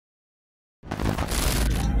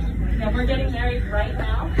And we're getting married right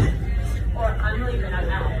now, or I'm leaving, I'm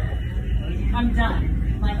out. I'm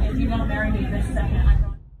done. Like, if you don't marry me this second, I'm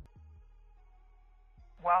going.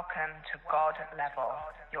 Welcome to God Level.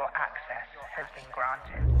 Your access has been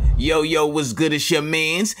granted. Yo, what's good? It's your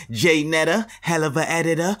mans, Jay Netta, hell of a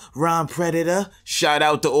editor, Ron Predator. Shout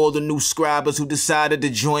out to all the new subscribers who decided to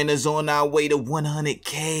join us on our way to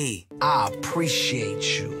 100K. I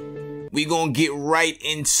appreciate you. We gonna get right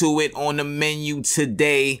into it. On the menu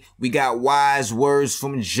today, we got wise words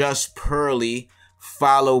from Just Pearly,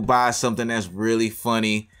 followed by something that's really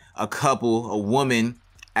funny. A woman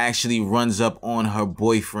actually runs up on her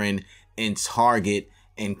boyfriend in Target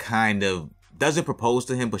and kind of doesn't propose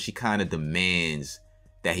to him, but she kind of demands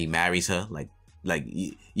that he marries her.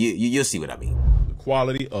 You'll see what I mean. The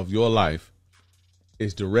quality of your life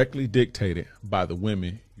is directly dictated by the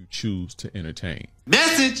women you choose to entertain.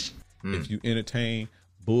 Message! If you entertain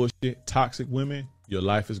bullshit, toxic women, your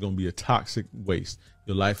life is going to be a toxic waste.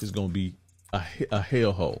 Your life is going to be a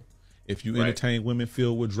hellhole. If you entertain women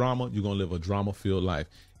filled with drama, you're going to live a drama-filled life.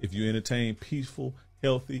 If you entertain peaceful,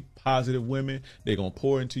 healthy, positive women, they're going to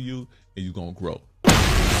pour into you and you're going to grow.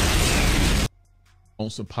 On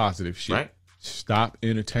some positive shit. Right. Stop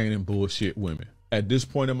entertaining bullshit women. At this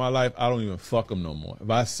point in my life, I don't even fuck them no more. If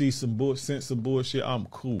I see some sense of bullshit, I'm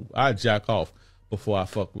cool. I jack off before I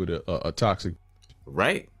fuck with a toxic.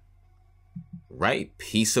 Right.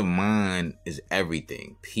 Peace of mind is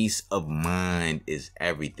everything. Peace of mind is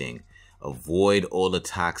everything. Avoid all the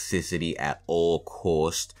toxicity at all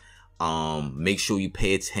costs. Make sure you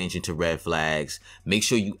pay attention to red flags. Make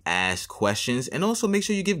sure you ask questions, and also make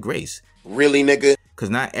sure you give grace. Really, nigga? Because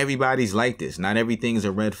not everybody's like this. Not everything is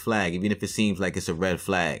a red flag, even if it seems like it's a red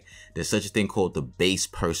flag. There's such a thing called the base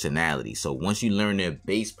personality. So once you learn their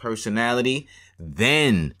base personality,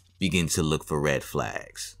 then begin to look for red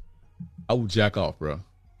flags. I would jack off, bro.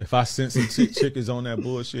 If I sense some chick is on that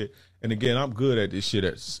bullshit, and again, I'm good at this shit.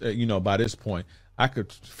 By this point, I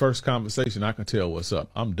could first conversation, I can tell what's up.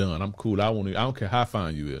 I'm done. I'm cool. I don't care how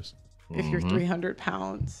fine you is. If you're 300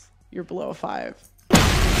 pounds, you're below 5.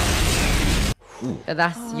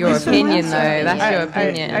 That's your opinion, though. That's your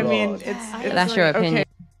opinion. I mean, that's your opinion. Okay.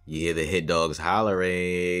 You hear the hit dogs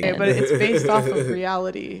hollering. But it's based off of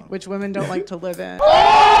reality, which women don't like to live in.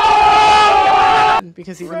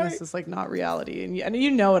 Because even this is like not reality, and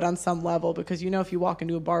you know it on some level, because you know if you walk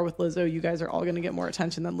into a bar with Lizzo, you guys are all going to get more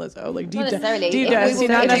attention than Lizzo. Like deep down,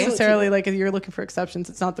 not necessarily like if you're looking for exceptions,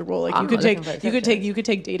 it's not the rule. Like you could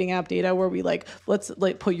take dating app data where we let's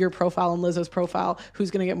put your profile and Lizzo's profile.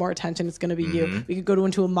 Who's going to get more attention? It's going to be you. We could go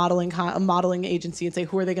into a modeling agency and say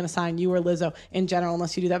who are they going to sign, you or Lizzo in general,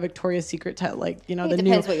 unless you do that Victoria's Secret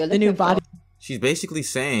the new body. She's basically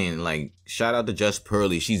saying, like, shout out to Just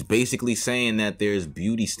Pearly. She's basically saying that there's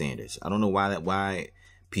beauty standards. I don't know why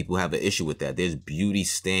people have an issue with that. There's beauty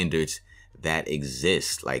standards that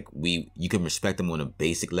exist. Like, you can respect them on a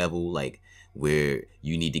basic level, like where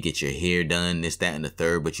you need to get your hair done, this, that, and the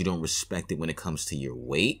third, but you don't respect it when it comes to your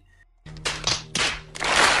weight.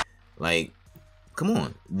 Like, come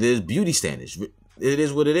on. There's beauty standards. It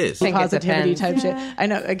is what it is. Positivity type shit. I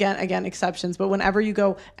know, again, exceptions. But whenever you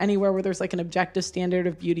go anywhere where there's like an objective standard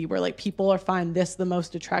of beauty, where like people are find this the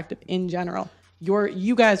most attractive in general,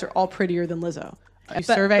 you guys are all prettier than Lizzo.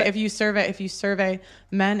 If you survey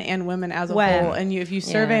men and women as a whole, and if you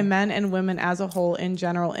survey men and women as a whole in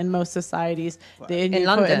general in most sociaties, in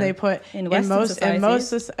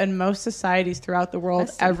most societies throughout the world,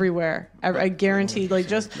 everywhere, I guarantee, like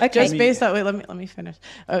just based on let me finish.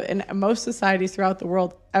 In most societies throughout the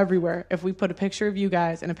world, everywhere, if we put a picture of you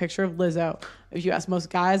guys and a picture of Lizzo, if you ask most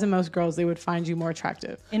guys and most girls, they would find you more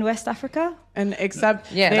attractive. In West Africa? And except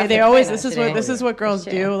they always this is what girls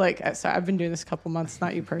do. Like, so I've been doing this a couple months,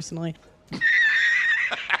 not you personally.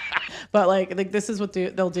 But like this is what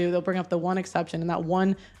they'll do. They'll bring up the one exception in that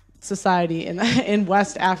one society in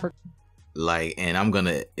West Africa. Like, and I'm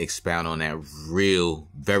gonna expound on that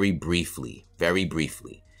very briefly.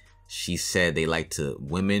 She said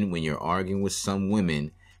women, when you're arguing with some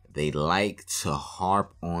women, they like to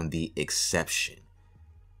harp on the exception.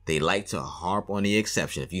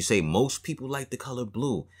 If you say most people like the color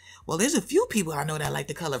blue, well, there's a few people I know that like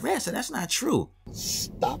the color red, so that's not true.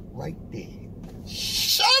 Stop right there.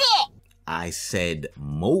 Shut up! I said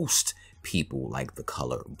most people like the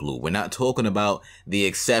color blue. We're not talking about the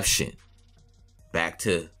exception. Back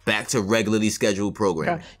to regularly scheduled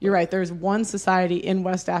programming. Okay. You're right. There's one society in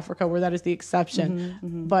West Africa where that is the exception,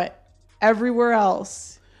 but everywhere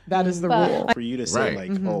else, that is the rule. For you to say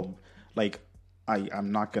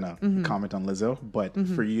I'm not gonna comment on Lizzo, but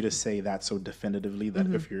for you to say that so definitively that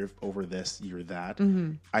if you're over this, you're that,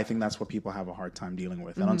 I think that's what people have a hard time dealing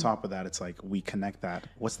with. And on top of that, it's like we connect that.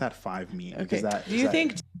 What's that 5 mean? Okay. Do you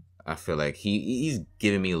think? I feel like he's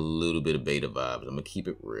giving me a little bit of beta vibes. I'm gonna keep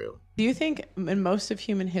it real. Do you think in most of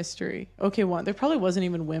human history, okay, there probably wasn't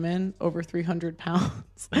even women over 300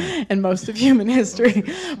 pounds in most of human history,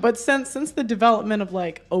 but since the development of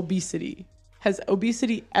like obesity, has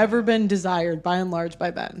obesity ever been desired by and large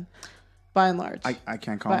by men? By and large, I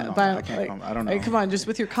can't comment on that. I can't comment. I don't know. Come on, just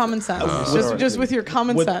with your common sense. Just with your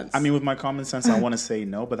common sense. I mean, with my common sense, I want to say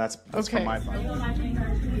no, but that's okay. from my point.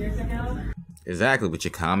 Exactly, with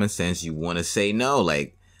your common sense, you want to say no.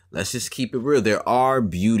 Like, let's just keep it real. There are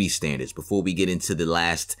beauty standards. Before we get into the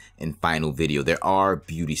last and final video, there are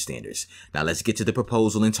beauty standards. Now, let's get to the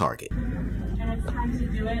proposal in Target. And it's time to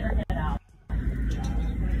do it or get out.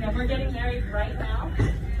 Yeah, we're getting married right now,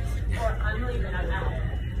 or I'm leaving, I'm out.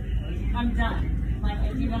 I'm done.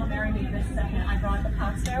 Like, if you don't marry me this second, I brought the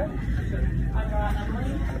pastor, I brought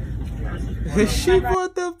Emily. She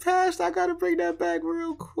brought the pastor. I gotta bring that back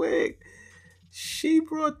real quick. She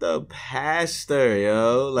brought the pastor,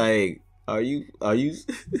 yo. Like, are you?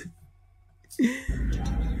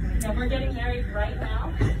 Yeah, we're getting married right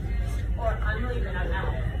now, or I'm leaving, I'm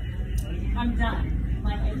out. I'm done.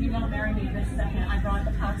 Like, if you don't marry me this second, I brought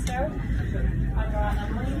the pastor, I brought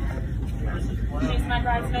Emily. She's my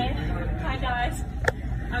bridesmaid. Hi, guys.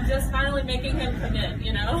 I'm just finally making him commit,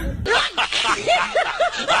 you know?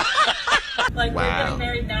 Like, we're getting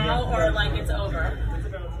married now, or like it's over.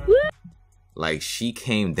 Like, she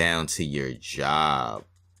came down to your job.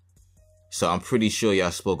 So I'm pretty sure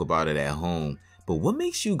y'all spoke about it at home. But what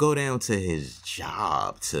makes you go down to his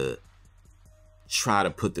job to try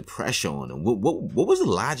to put the pressure on him? What was the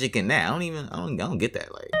logic in that? I don't get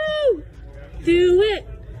that. Like, do it.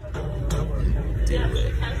 Yeah, we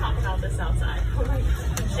can't talk about this outside. Oh my God,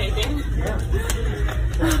 I'm shaking.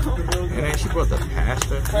 And then she brought the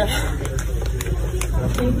pastor.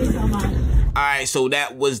 Thank you so much. Alright, so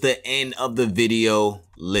that was the end of the video.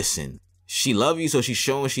 Listen, she love you, so she's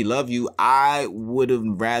showing she love you. I would have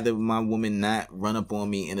rather my woman not run up on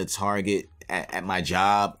me in a Target at my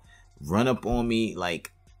job. Run up on me,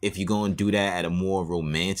 like, if you're gonna do that at a more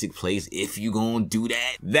romantic place, if you're gonna do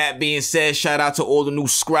that. That being said, shout out to all the new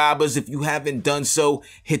subscribers. If you haven't done so,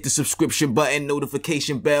 hit the subscription button,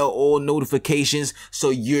 notification bell, all notifications, so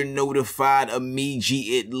you're notified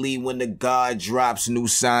immediately when the God drops new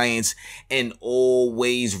science. And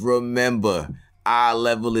always remember, eye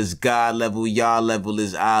level is God level, y'all level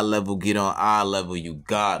is eye level. Get on eye level, you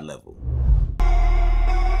God level.